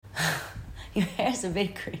Your hair's a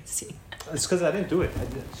bit crazy. It's because I didn't do it.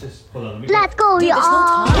 It's just hold on. Let me Let's go, Dude, there's no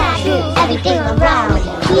y'all. time. Can't do everything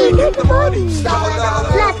around. Keep it the money.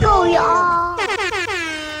 Let's go, y'all.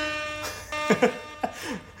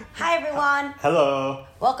 Hi everyone. Hello.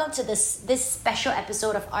 Welcome to this special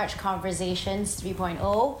episode of Arch Conversations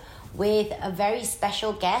 3.0 with a very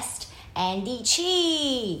special guest, Andy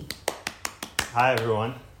Chi, Hi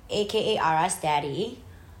everyone. aka Ara's daddy.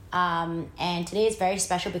 And today is very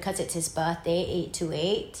special because it's his birthday,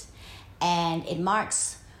 828, and it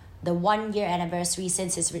marks the 1 year anniversary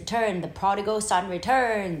since his return. The prodigal son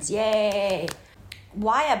returns. Yay!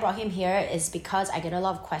 Why I brought him here is because I get a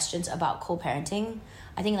lot of questions about co-parenting.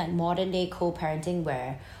 I think like modern day co-parenting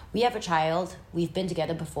where we have a child, we've been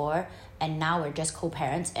together before, and now we're just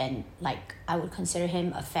co-parents, and like I would consider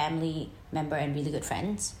him a family member and really good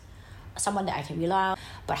friends. Someone that I can rely on.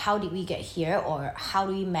 But how did we get here, or how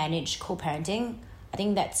do we manage co-parenting? I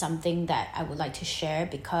think that's something that I would like to share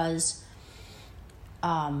because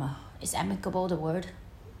is amicable the word?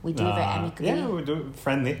 We do it very amicably. Yeah, we do it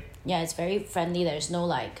friendly. Yeah, it's very friendly. There's no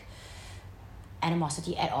like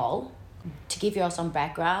animosity at all. To give you all some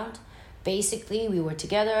background, basically we were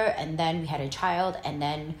together and then we had a child and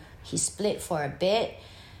then he split for a bit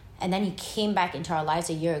and then he came back into our lives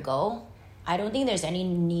a year ago. I don't think there's any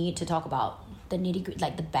need to talk about the nitty-gritty,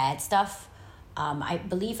 like the bad stuff. I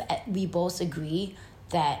believe we both agree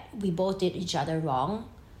that we both did each other wrong,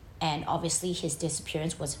 and obviously his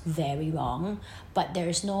disappearance was very wrong, but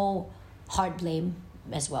there's no hard blame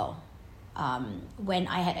as well. When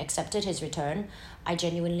I had accepted his return, I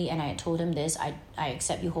genuinely, and I had told him this, I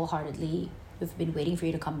accept you wholeheartedly. We've been waiting for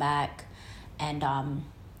you to come back, and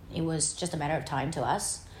it was just a matter of time to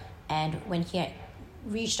us. And when he had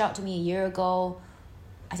reached out to me a year ago,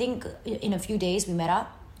 I think in a few days we met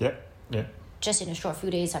up. Yeah. Just in a short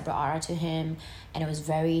few days, I brought Ara to him, and it was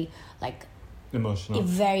very like Emotional.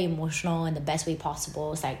 very emotional in the best way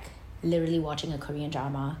possible. It's like literally watching a Korean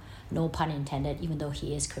drama, no pun intended, even though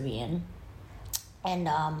he is Korean. And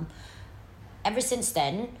ever since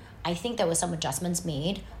then, I think there was some adjustments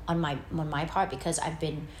made on my part because I've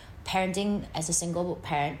been parenting as a single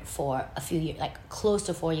parent for a few years, like close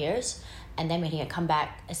to 4 years. And then when he had come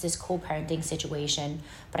back, it's this co-parenting situation.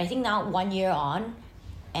 But I think now 1 year on,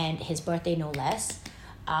 and his birthday no less,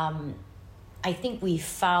 I think we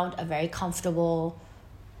found a very comfortable,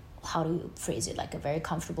 how do you phrase it, like a very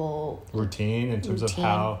comfortable routine in terms of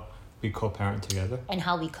how we co-parent together and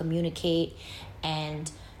how we communicate. And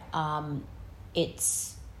I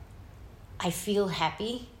feel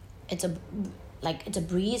happy. It's a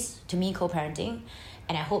breeze to me, co-parenting,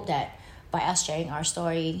 and I hope that by us sharing our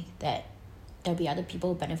story that there'll be other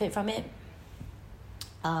people who benefit from it.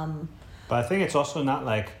 But I think it's also not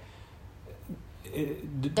like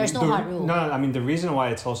there's no hard rule. No, I mean the reason why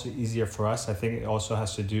it's also easier for us, I think it also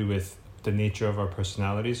has to do with the nature of our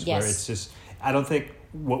personalities. Yes. Where it's just, I don't think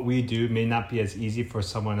what we do may not be as easy for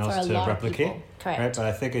someone else to replicate. Correct. Right? But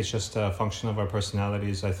I think it's just a function of our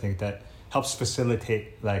personalities. I think that helps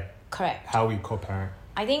facilitate like Correct. how we co-parent.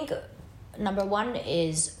 I think number one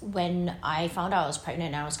is when I found out I was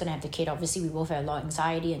pregnant and I was going to have the kid, obviously we both had a lot of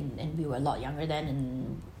anxiety and we were a lot younger then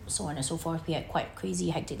and so on and so forth. We had quite crazy,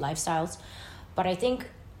 hectic lifestyles. But I think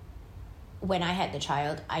when I had the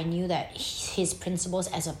child, I knew that his principles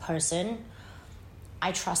as a person,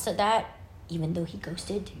 I trusted that, even though he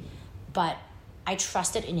ghosted. But I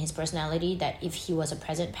trusted in his personality that if he was a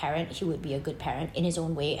present parent, he would be a good parent in his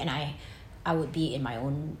own way, and I would be in my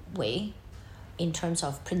own way in terms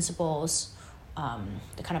of principles,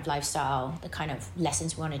 the kind of lifestyle, the kind of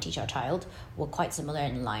lessons we want to teach our child were quite similar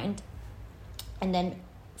and aligned. And then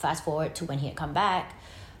fast forward to when he had come back,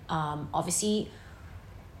 obviously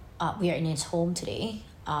we are in his home today,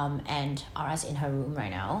 and Ara's in her room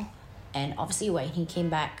right now. And obviously when he came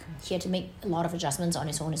back, he had to make a lot of adjustments on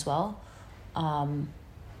his own as well.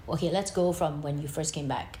 Okay, let's go from when you first came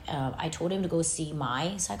back. I told him to go see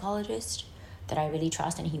my psychologist that I really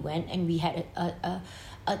trust, and he went, and we had a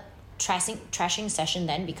trashing session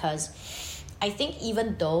then, because I think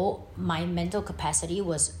even though my mental capacity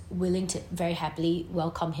was willing to very happily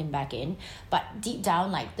welcome him back in, but deep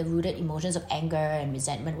down, like the rooted emotions of anger and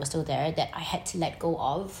resentment were still there that I had to let go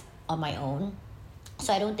of on my own.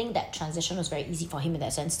 So I don't think that transition was very easy for him in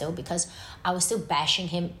that sense still, because I was still bashing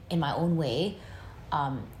him in my own way,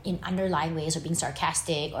 in underlying ways of being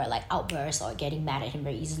sarcastic or like outbursts or getting mad at him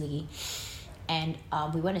very easily. And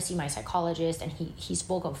we went to see my psychologist, and he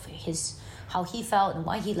spoke of how he felt and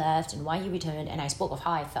why he left and why he returned, and I spoke of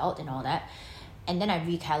how I felt and all that. And then I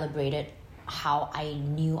recalibrated how I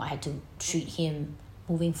knew I had to treat him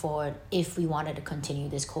moving forward if we wanted to continue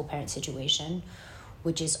this co-parent situation,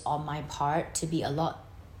 which is on my part to be a lot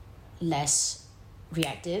less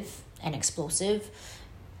reactive and explosive.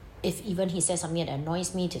 If even he says something that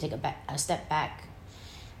annoys me, to take a step back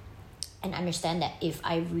and understand that if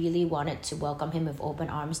I really wanted to welcome him with open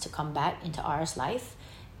arms to come back into R's life,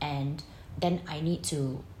 and then I need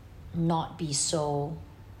to not be so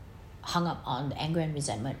hung up on the anger and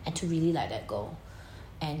resentment and to really let that go.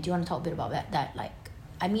 And do you want to talk a bit about that? Like,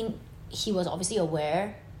 I mean, he was obviously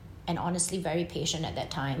aware and honestly very patient at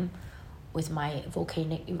that time with my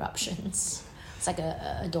volcanic eruptions. It's like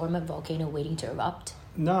a dormant volcano waiting to erupt.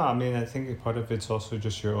 No, I mean, I think part of it's also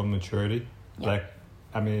just your own maturity. Yeah. Like,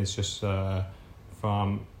 I mean, it's just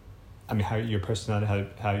from, I mean, how your personality,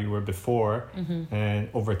 how you were before. Mm-hmm. And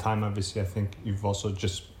over time, obviously, I think you've also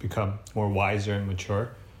just become more wiser and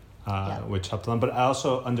mature, which helped a lot. But I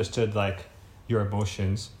also understood, like, your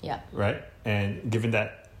emotions, Yeah. right? And given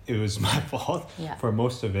that it was my fault Yeah. for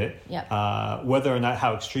most of it, whether or not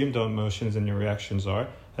how extreme the emotions and your reactions are,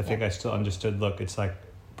 I think I still understood, look, it's like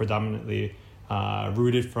predominantly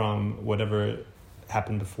rooted from whatever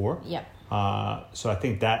happened before. Yeah. So I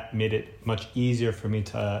think that made it much easier for me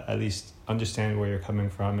to at least understand where you're coming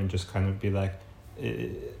from and just kind of be like,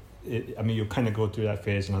 I mean, you kind of go through that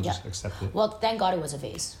phase and I'll just accept it. Well, thank God it was a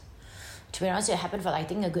phase. To be honest, it happened for I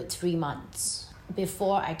think a good 3 months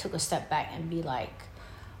before I took a step back and be like,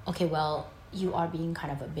 okay, well, you are being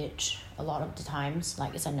kind of a bitch a lot of the times.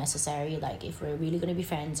 Like, it's unnecessary. Like, if we're really going to be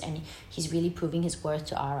friends and he's really proving his worth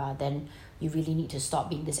to Ara, then you really need to stop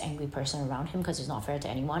being this angry person around him, because it's not fair to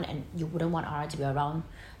anyone, and you wouldn't want Ara to be around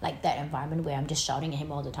like that environment where I'm just shouting at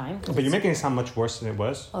him all the time. But you're making it sound much worse than it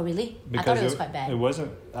was. Oh, really? Because I thought it was quite bad. It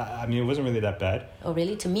wasn't, I mean, it wasn't really that bad. Oh,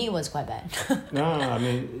 really? To me, it was quite bad. No, I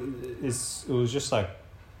mean, it was just like,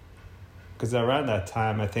 because around that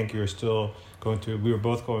time, I think you were still we were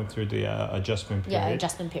both going through the adjustment period. Yeah,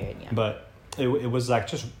 adjustment period, yeah. But it was like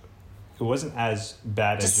just, it wasn't as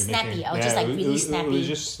bad Just as you're snappy. making. I was just like really snappy. It was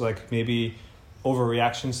just like maybe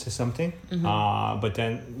overreactions to something. Mm-hmm. But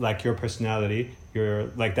then like your personality,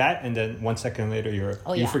 you're like that, and then 1 second later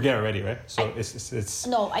you forget already, right? So it's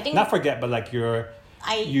no, I think not forget, but like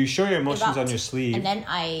you show your emotions on your sleeve,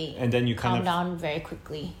 and then you calm kind of down very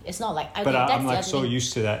quickly. It's not like But I'm like so thing.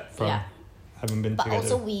 used to that from having been But together.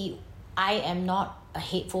 also I am not a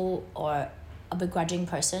hateful or a begrudging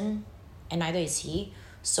person, and neither is he.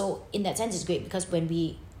 So in that sense, it's great because when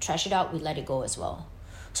we trash it out, we let it go as well.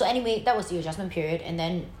 So anyway, that was the adjustment period, and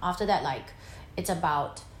then after that, like, it's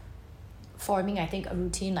about forming, I think, a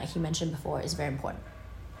routine, like he mentioned before, is very important.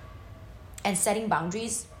 And setting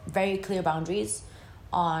boundaries, very clear boundaries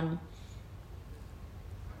on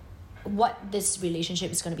what this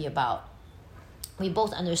relationship is going to be about. We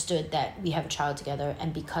both understood that we have a child together,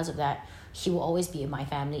 and because of that, he will always be in my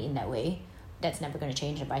family in that way. That's never going to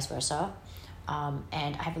change, and vice versa.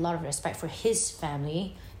 And I have a lot of respect for his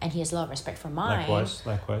family, and he has a lot of respect for mine.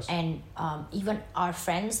 Likewise. And even our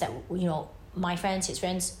friends that, my friends, his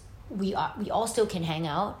friends, we all still can hang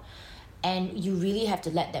out, and you really have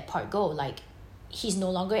to let that part go. Like, he's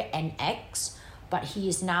no longer an ex, but he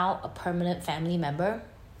is now a permanent family member.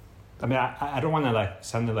 I mean, I don't want to like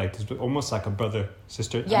sound like this, but almost like a brother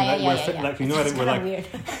sister. Yeah. Like, you know what I mean? We're like weird.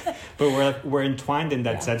 But we're entwined in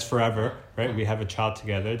that sense forever, right? We have a child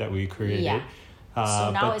together that we created. Yeah.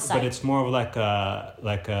 So now but it's more of like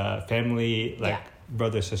a family,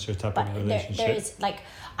 brother sister type of relationship. There is, like,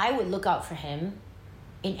 I would look out for him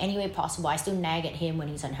in any way possible. I still nag at him when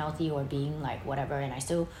he's unhealthy or being like whatever, and I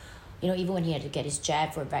still, even when he had to get his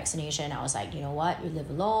jab for vaccination, I was like, you know what, you live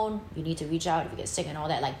alone, you need to reach out if you get sick and all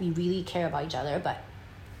that. Like, we really care about each other, but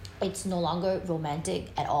it's no longer romantic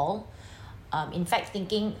at all. In fact,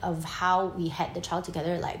 thinking of how we had the child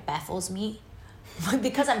together like baffles me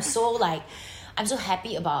because I'm so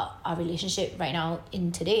happy about our relationship right now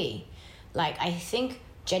in today. Like, I think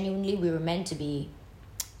genuinely we were meant to be,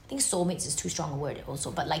 I think soulmates is too strong a word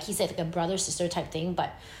also, but like he said, like a brother sister type thing.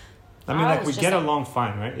 But I mean, like, we get along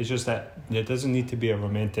fine, right? It's just that there doesn't need to be a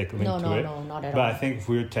romantic link to it. No, not at all. But I think if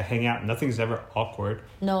we were to hang out, nothing's ever awkward.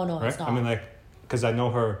 No, right? It's not. I mean, like, because I know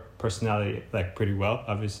her personality like pretty well,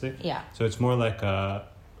 obviously. Yeah. So it's more like a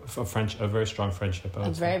very strong friendship. A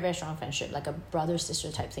very, very strong friendship, like a brother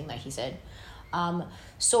sister type thing, like he said.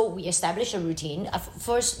 So we established a routine.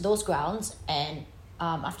 First, those grounds, and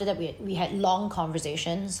after that, we had long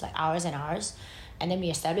conversations, like hours and hours, and then we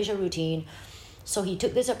established a routine. So he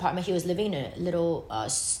took this apartment. He was living in a little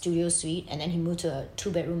studio suite, and then he moved to a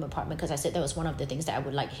 2-bedroom apartment because I said that was one of the things that I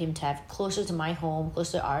would like him to have closer to my home,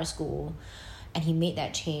 closer to our school. And he made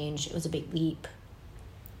that change. It was a big leap,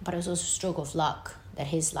 but it was also a stroke of luck that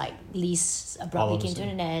his like lease abruptly came to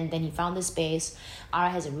an end. Then he found this space. Ara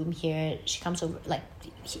has a room here. She comes over, like,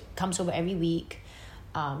 he comes over every week.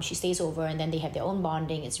 She stays over, and then they have their own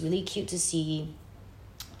bonding. It's really cute to see.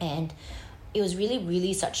 And it was really,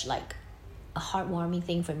 really such like a heartwarming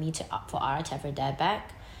thing for me for Ara to have her dad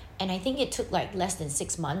back. And I think it took like less than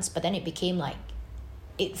 6 months, but then it became like,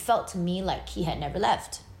 it felt to me like he had never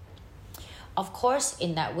left. Of course,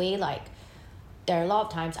 in that way, like, there are a lot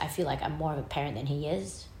of times I feel like I'm more of a parent than he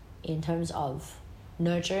is in terms of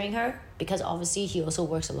nurturing her, because obviously he also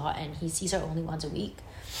works a lot and he sees her only once a week.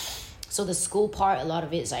 So the school part, a lot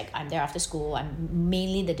of it is like, I'm there after school. I'm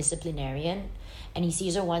mainly the disciplinarian, and he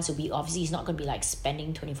sees her once a week. Obviously, he's not going to be like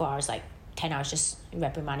spending 24 hours, like 10 hours just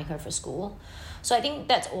reprimanding her for school. So I think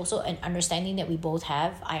that's also an understanding that we both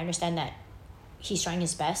have. I understand that he's trying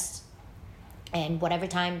his best, and whatever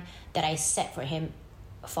time that I set for him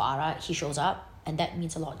for Ara, he shows up, and that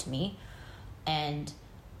means a lot to me. And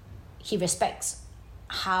he respects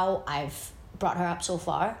how I've brought her up so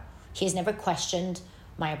far. He has never questioned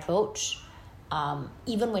my approach.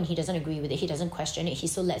 Even when he doesn't agree with it, he doesn't question it. He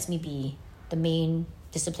still lets me be the main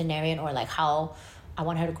disciplinarian, or like how I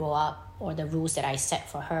want her to grow up, or the rules that I set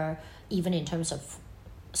for her, even in terms of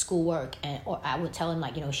schoolwork. Or I would tell him,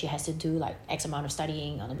 like, you know, she has to do like X amount of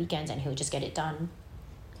studying on the weekends, and he'll just get it done.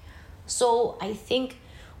 So I think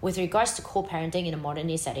with regards to co-parenting in a modern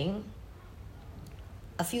day setting,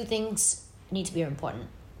 a few things need to be important.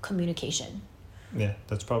 Communication. Yeah,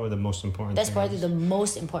 that's probably the most important That's thing. probably the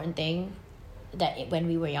most important thing that when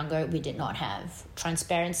we were younger, we did not have.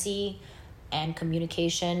 Transparency and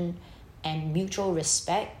communication and mutual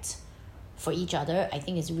respect for each other, I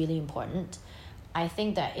think, is really important. I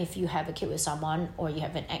think that if you have a kid with someone, or you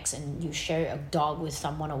have an ex and you share a dog with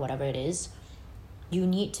someone or whatever it is, you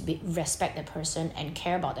need to respect that person and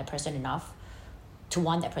care about that person enough to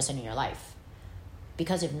want that person in your life.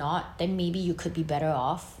 Because if not, then maybe you could be better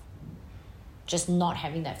off just not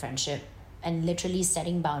having that friendship, and literally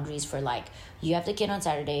setting boundaries for, like, you have the kid on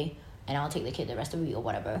Saturday and I'll take the kid the rest of the week or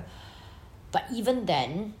whatever. But even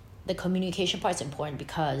then, the communication part is important,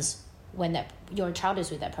 because when your child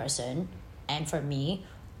is with that person, and for me,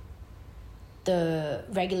 the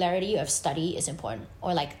regularity of study is important,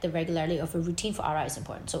 or like the regularity of a routine for Ara is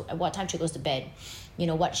important. So at what time she goes to bed, you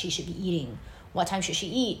know, what she should be eating, what time should she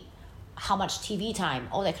eat, how much TV time,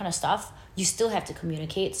 all that kind of stuff. You still have to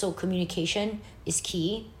communicate. So communication is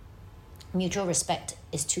key. Mutual respect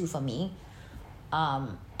is too for me.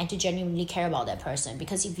 And to genuinely care about that person.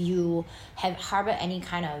 Because if you harbor any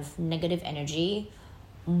kind of negative energy,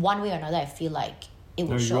 one way or another, I feel like it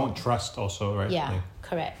will show. You won't trust also, right? Yeah,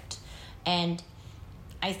 correct. And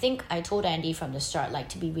I think I told Andy from the start, like,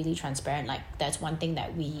 to be really transparent. Like, that's one thing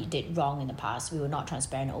that we did wrong in the past. We were not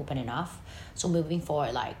transparent and open enough. So moving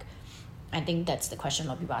forward, like, I think that's the question a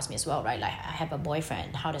lot of people ask me as well, right? Like, I have a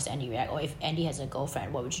boyfriend, how does Andy react? Or if Andy has a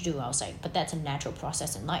girlfriend, what would you do? I was like, but that's a natural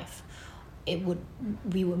process in life. We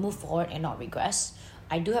would move forward and not regress.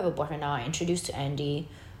 I do have a boyfriend now. I introduced to Andy.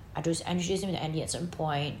 I just introduced him to Andy at some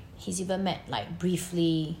point. He's even met, like,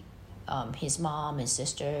 briefly his mom, his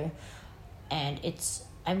sister. And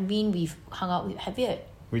we've hung out.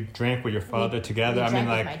 We drank with your father together. We I mean, drank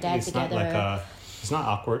with like, my dad it's together. not like it's not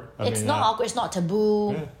awkward. It's not awkward. It's not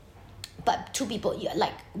taboo. Yeah. But two people,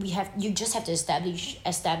 like, you just have to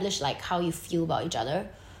establish like how you feel about each other,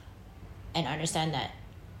 and understand that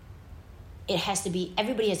it has to be,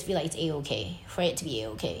 everybody has to feel like it's A-okay for it to be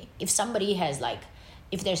A-okay. If somebody has, like,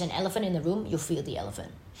 if there's an elephant in the room, you'll feel the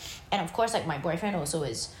elephant. And of course, like, my boyfriend also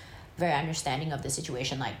is very understanding of the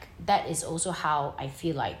situation. Like, that is also how I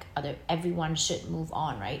feel like everyone should move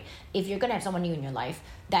on, right? If you're gonna have someone new in your life,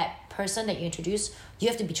 that person that you introduce, you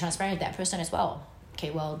have to be transparent with that person as well. Okay,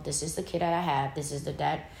 well, this is the kid that I have, this is the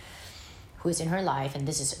dad who is in her life, and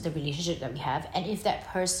this is the relationship that we have. And if that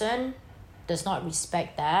person does not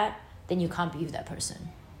respect that, then you can't be with that person.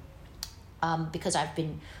 Because I've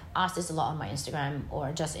been asked this a lot on my Instagram,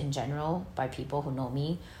 or just in general by people who know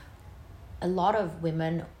me. A lot of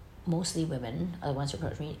women, mostly women, are the ones who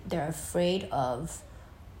approach me. They're afraid of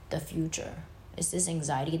the future. It's this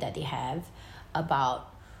anxiety that they have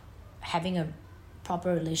about having a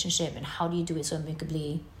proper relationship, and how do you do it so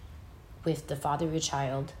amicably with the father of your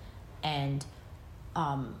child, and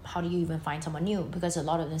how do you even find someone new? Because a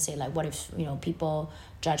lot of them say, like, what if, you know, people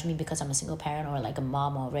judge me because I'm a single parent, or like a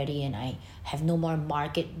mom already, and I have no more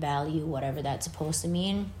market value, whatever that's supposed to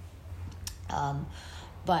mean.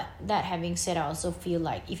 But that having said, I also feel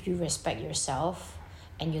like if you respect yourself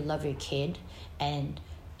and you love your kid, and,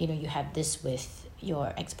 you know, you have this with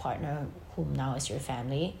your ex-partner, whom now is your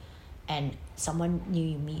family, and someone new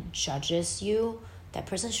you meet judges you, that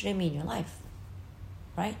person shouldn't be in your life.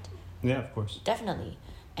 right? Yeah, of course. Definitely.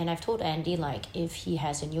 And I've told Andy, like, if he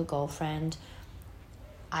has a new girlfriend,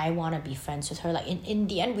 I want to be friends with her. Like, in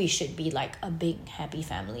the end, we should be like a big happy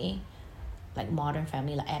family, like modern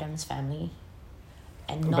family, like Adam's family,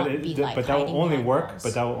 and not but that will only work.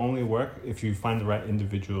 But that will only work if you find the right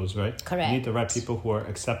individuals, right? Correct. You need the right people who are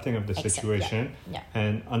accepting of the situation yeah.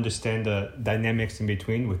 and understand the dynamics in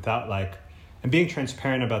between without like, and being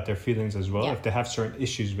transparent about their feelings as well. Yeah. If they have certain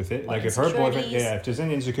issues with it, Or like if her boyfriend, insecurities. if there's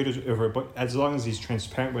any insecurities, as long as he's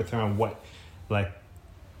transparent with her on what, like,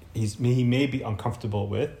 he may be uncomfortable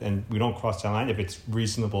with, and we don't cross that line if it's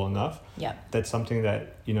reasonable enough. Yeah. That's something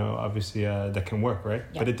that, obviously that can work, right?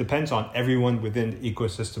 Yeah. But it depends on everyone within the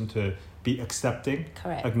ecosystem to be accepting,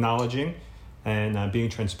 Correct. acknowledging, and being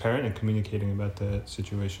transparent and communicating about the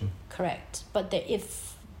situation. Correct. But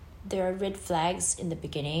if there are red flags in the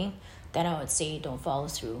beginning, then I would say don't follow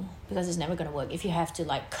through, because it's never going to work. If you have to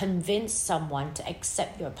like convince someone to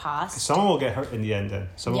accept your past, Someone will get hurt in the end then.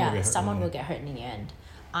 Someone will get hurt in the end.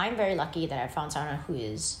 I'm very lucky that I found someone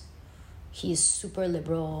he's super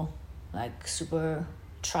liberal, like super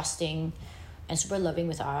trusting and super loving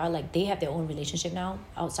with Ara. Like, they have their own relationship now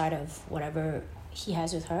outside of whatever he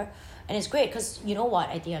has with her. And it's great because you know what,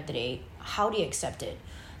 at the end of the day, how do you accept it?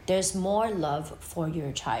 There's more love for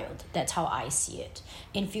your child. That's how I see it.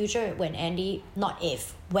 In future, when Andy, not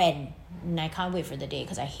if, when, and I can't wait for the day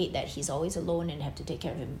because I hate that he's always alone and have to take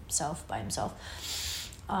care of himself by himself.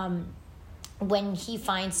 When he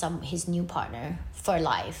finds his new partner for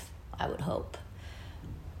life, I would hope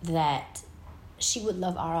that she would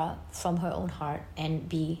love Ara from her own heart and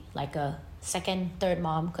be like a second, third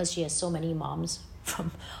mom, because she has so many moms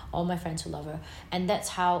from all my friends who love her. And that's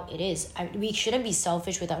how it is. We shouldn't be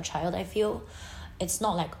selfish with our child, I feel. It's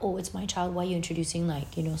not like, oh, it's my child, why are you introducing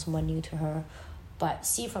someone new to her? But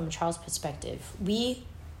see, from a child's perspective, we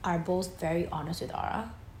are both very honest with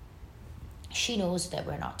Ara. She knows that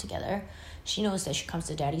we're not together. She knows that she comes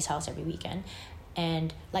to daddy's house every weekend.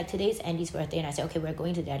 And like, today's Andy's birthday, and I said, okay, we're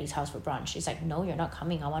going to daddy's house for brunch. She's like, no, you're not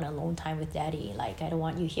coming. I want alone time with daddy. Like, I don't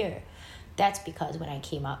want you here. That's because when I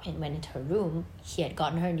came up and went into her room, he had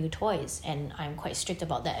gotten her new toys, and I'm quite strict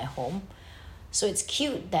about that at home. So it's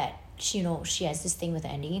cute that she has this thing with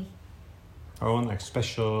Andy. Our own like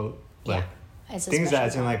special things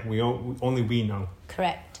that only we know.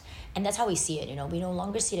 Correct. And that's how we see it. We no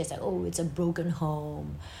longer see it as like, oh, it's a broken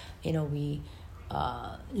home. We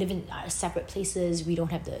live in separate places. We don't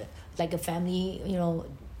have a family,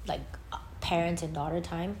 parent and daughter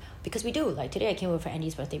time, because we do. Like, today I came over for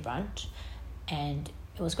Andy's birthday brunch, and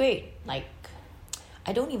it was great. Like,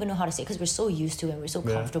 I don't even know how to say it because we're so used to it and we're so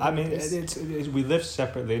comfortable. I mean, with this. it's we live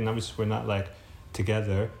separately, and obviously we're not like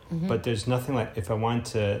together. Mm-hmm. But there's nothing like, if I want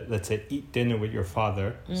to, let's say, eat dinner with your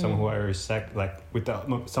father, someone who I respect, like with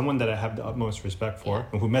someone that I have the utmost respect for,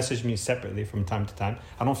 and who messaged me separately from time to time,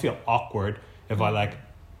 I don't feel awkward if I like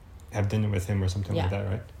have dinner with him or something like that,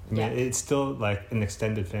 right? I mean, it's still like an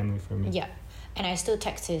extended family for me. Yeah, and I still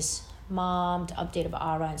text his mom to update about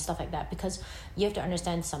Ara and stuff like that, because you have to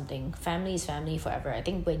understand something. Family is family forever. I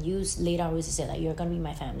think when you lay down rules and say like, you're gonna be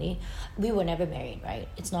my family, we were never married, right?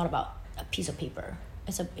 It's not about a piece of paper.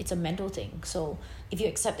 It's a mental thing. So if you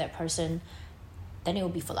accept that person, then it will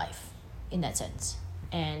be for life, in that sense.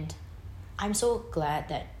 And I'm so glad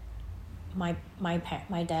that my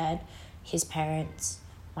dad, his parents,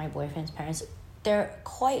 my boyfriend's parents, they're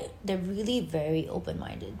really very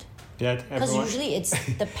open-minded. Yeah, because usually it's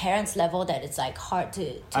the parents' level that it's like hard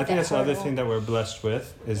to I think that's the other thing that we're blessed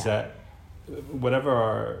with is that whatever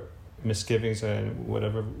our misgivings and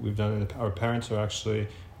whatever we've done, our parents are actually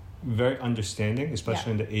very understanding,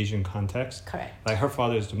 especially in the Asian context. Correct. Like, her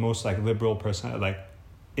father is the most like liberal person, like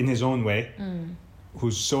in his own way,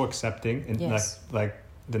 who's so accepting and like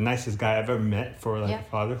the nicest guy I've ever met for like a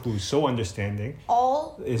father, who's so understanding.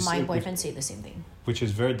 My boyfriend say the same thing, which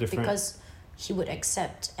is very different, because he would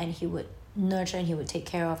accept and he would nurture and he would take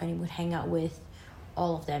care of and he would hang out with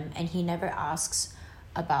all of them, and he never asks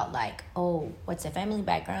about like, oh, what's their family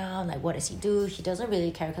background, like what does he do. He doesn't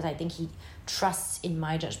really care, because I think he trusts in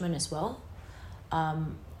my judgment as well,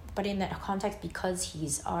 but in that context, because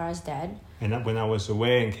he's Ara's dad. And when I was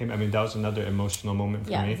away and came, I mean, that was another emotional moment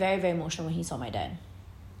for me. Yeah, very, very emotional when he saw my dad.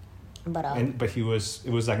 But it was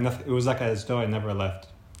like nothing. It was like as though I never left.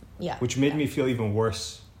 Yeah. Which made me feel even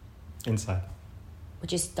worse inside.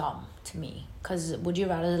 Which is dumb to me, because would you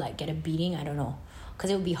rather like get a beating? I don't know, because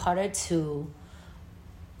it would be harder to.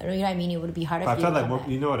 You know what I mean? It would be harder. I felt like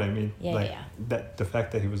you know what I mean. Yeah, like, that the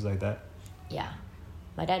fact that he was like that. Yeah,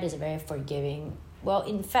 my dad is a very forgiving. Well,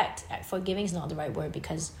 in fact, forgiving is not the right word,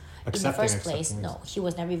 because in the first place, no, he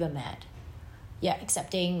was never even mad. Yeah,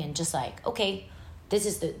 accepting and just like, okay, this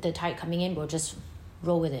is the tide coming in, we'll just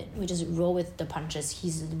roll with it. We just roll with the punches.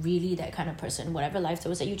 He's really that kind of person. Whatever life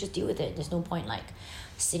throws at you, just deal with it. There's no point like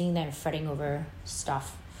sitting there and fretting over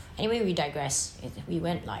stuff. Anyway, we digress. We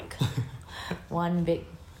went like one big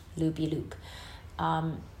loopy loop.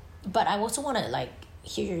 But I also want to like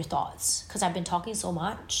hear your thoughts, because I've been talking so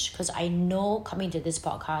much, because I know coming to this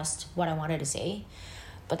podcast what I wanted to say.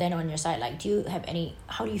 But then on your side, like, do you have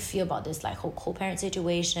how do you feel about this like whole co-parent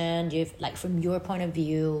situation? Do you have, like, from your point of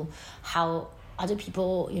view, how other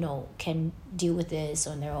people, you know, can deal with this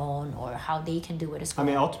on their own, or how they can do it as well? I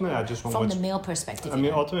mean, ultimately, I just want from the male perspective. I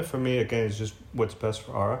mean, ultimately for me, again, it's just what's best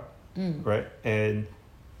for Ara, right? And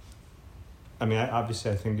I mean,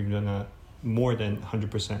 obviously, I think you've done a more than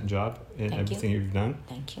 100% job in everything you've done.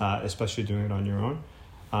 Thank you. Especially doing it on your own.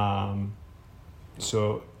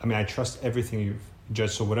 So, I mean, I trust everything you've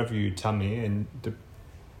judged. So whatever you tell me and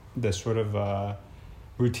the sort of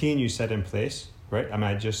routine you set in place, right? I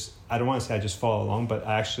mean, I don't want to say I just follow along, but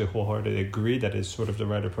I actually wholeheartedly agree that it's sort of the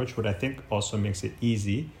right approach. What I think also makes it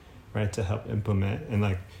easy, right, to help implement and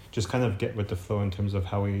like just kind of get with the flow in terms of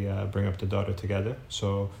how we bring up the daughter together.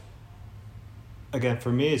 So again,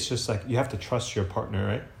 for me, it's just like you have to trust your partner,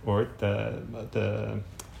 right? Or the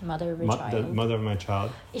mother of your child. The mother of my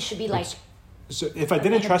child. It should be like. So if I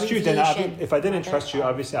didn't trust you, then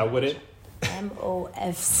obviously I wouldn't.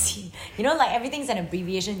 MOFC. You know, like everything's an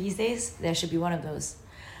abbreviation these days. There should be one of those.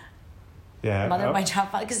 Yeah. Mother of my child,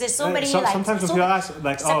 because there's so many like. Sometimes when people ask,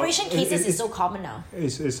 like, separation cases is so common now.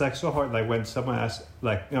 It's like so hard. Like when someone asks,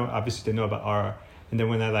 like, you know, obviously they know about Ara, and then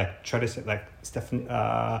when I like try to say like Stephanie,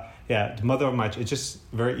 the mother of my child, it's just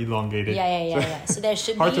very elongated. Yeah. So there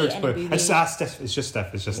should hard be to explain. an abbreviation. It's just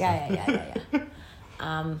Steph. It's just Steph.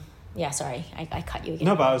 Yeah. Yeah, sorry, I cut you again.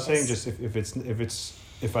 No, but I was saying just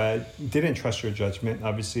if I didn't trust your judgment,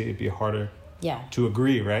 obviously it'd be harder to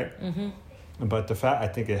agree, right? Mm-hmm. But the fact, I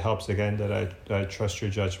think it helps again that I trust your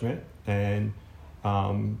judgment, and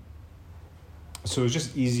so it's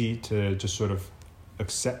just easy to just sort of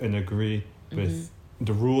accept and agree with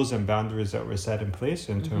the rules and boundaries that were set in place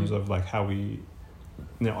in terms of like how we,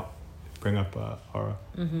 you know, bring up Ara.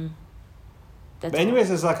 Mm-hmm. But anyways,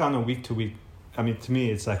 it's like on a week to week. I mean, to me,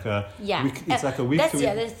 it's like a week. It's like a week. That's to the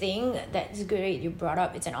week. other thing that's great you brought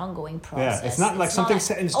up. It's an ongoing process. Yeah, it's not like something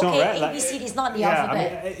set in stone, right? Okay, ABCD is not the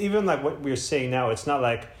alphabet. I mean, even like what we're saying now, it's not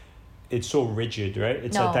like it's so rigid, right?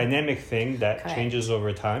 It's a dynamic thing that changes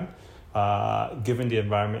over time, given the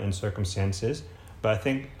environment and circumstances. But I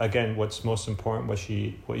think again, what's most important,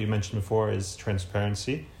 what you mentioned before, is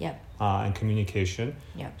transparency. Yep. And communication.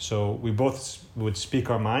 Yeah. So we both would speak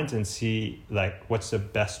our minds and see like what's the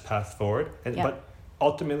best path forward. But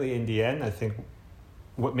ultimately, in the end, I think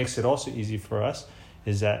what makes it also easy for us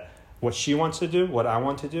is that what she wants to do, what I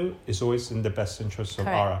want to do, is always in the best interest of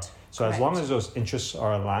Ara. So as long as those interests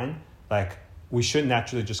are aligned, like we should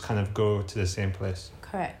naturally just kind of go to the same place.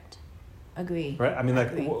 Correct. Agree. Right. I mean,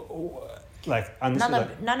 like, like honestly,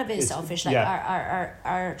 none of it is selfish. Like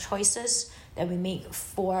our choices that we make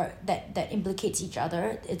for that implicates each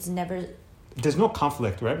other, it's never, there's no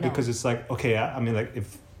conflict, right? Because it's like, okay, I mean, like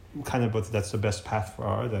if kind of both that's the best path for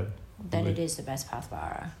Ara, then it is the best path for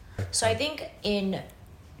Ara. So I think in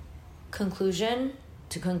conclusion,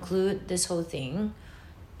 to conclude this whole thing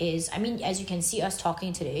is, I mean, as you can see us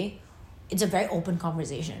talking today, it's a very open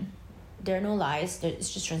conversation. There are no lies,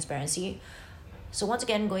 it's just transparency. So once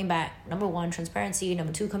again, going back, number 1, transparency.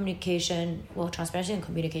 Number 2, communication. Well, transparency and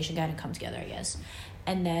communication kind of come together, I guess.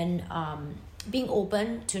 And then being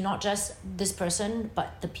open to not just this person,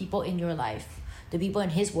 but the people in your life, the people in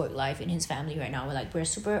his work life, in his family right now. We're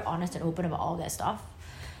super honest and open about all that stuff.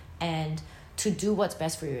 And to do what's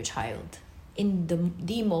best for your child in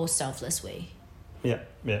the most selfless way. Yeah.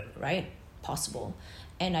 Right? Possible.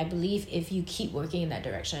 And I believe if you keep working in that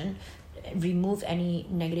direction, remove any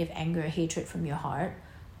negative anger, hatred from your heart,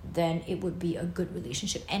 then it would be a good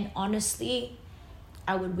relationship. And honestly,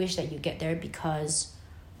 I would wish that you get there, because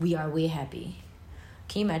we are way happy.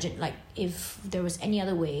 Can you imagine, like, if there was any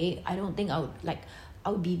other way, I don't think I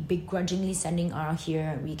would be begrudgingly sending Ara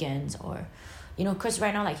here on weekends, or, you know, because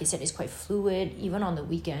right now, like he said, it's quite fluid. Even on the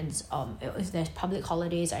weekends, if there's public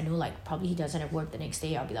holidays, I know like probably he doesn't have work the next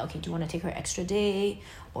day, I'll be like, okay, do you want to take her extra day?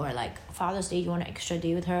 Or like Father's Day, you want an extra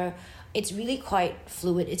day with her? It's really quite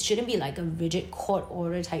fluid. It shouldn't be like a rigid court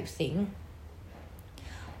order type thing.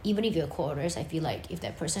 Even if you're court orders, I feel like if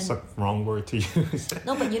that person... It's like wrong word to use.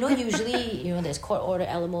 No, but you know, usually, you know, there's court order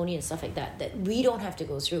alimony and stuff like that we don't have to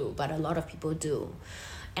go through, but a lot of people do.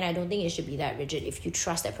 And I don't think it should be that rigid. If you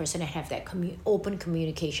trust that person and have that open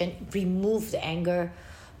communication, remove the anger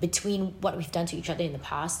between what we've done to each other in the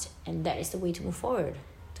past, and that is the way to move forward.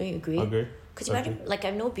 Don't you agree? I agree. Because imagine, like,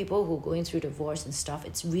 I know people who are going through divorce and stuff.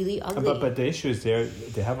 It's really ugly. But the issue is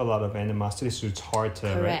they have a lot of animosity, so it's hard to.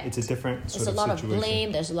 Correct. Right? It's a different sort There's a of lot situation. of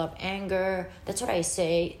blame. There's a lot of anger. That's what I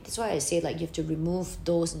say. That's why I say, like, you have to remove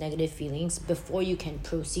those negative feelings before you can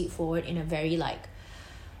proceed forward in a very, like,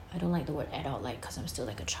 I don't like the word adult, like, because I'm still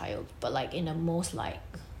like a child, but like in a most like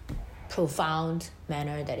profound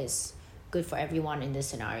manner that is good for everyone in this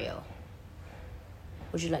scenario.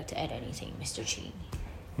 Would you like to add anything, Mr. Chi?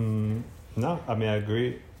 No, I mean I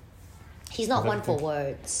agree. He's not with one for everything.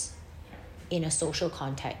 words in a social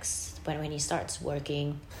context, but when he starts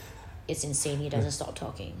working, it's insane. He doesn't stop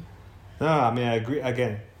talking. No, I mean I agree.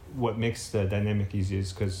 Again, what makes the dynamic easy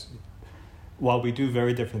is because while we do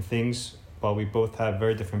very different things, while we both have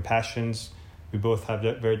very different passions, we both have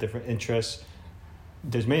very different interests.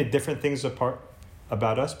 There's many different things apart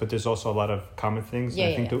about us, but there's also a lot of common things. Yeah,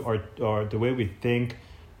 I think the way we think,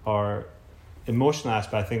 our emotional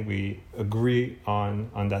aspect, I think we agree on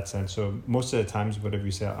that sense. So most of the times, whatever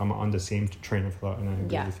you say, I'm on the same train of thought, and I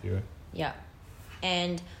agree with you. Yeah.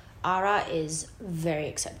 And Ara is very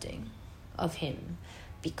accepting of him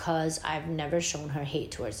because I've never shown her hate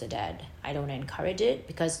towards the dad. I don't encourage it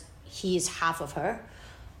because he is half of her.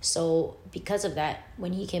 So because of that,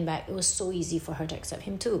 when he came back, it was so easy for her to accept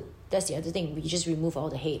him too. That's the other thing. We just remove all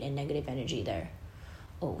the hate and negative energy there.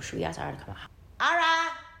 Oh, should we ask Ara to come out?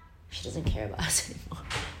 Ara! She doesn't care about us anymore.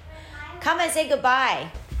 Come and say goodbye.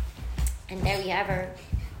 And there we have her.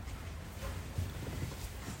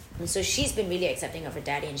 And so she's been really accepting of her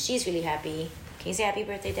daddy and she's really happy. Can you say happy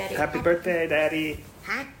birthday, daddy? Happy birthday, Daddy.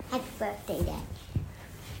 Huh? Happy birthday, Dad.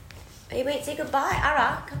 Wait, say goodbye.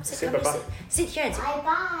 Ara, come Say come bye-bye. sit here and say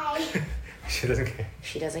Bye-bye. She doesn't care.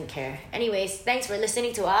 She doesn't care. Anyways, thanks for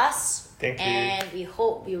listening to us. Thank you. And we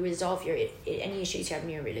hope you resolve any issues you have in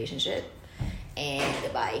your relationship. And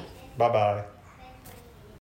goodbye. Bye-bye.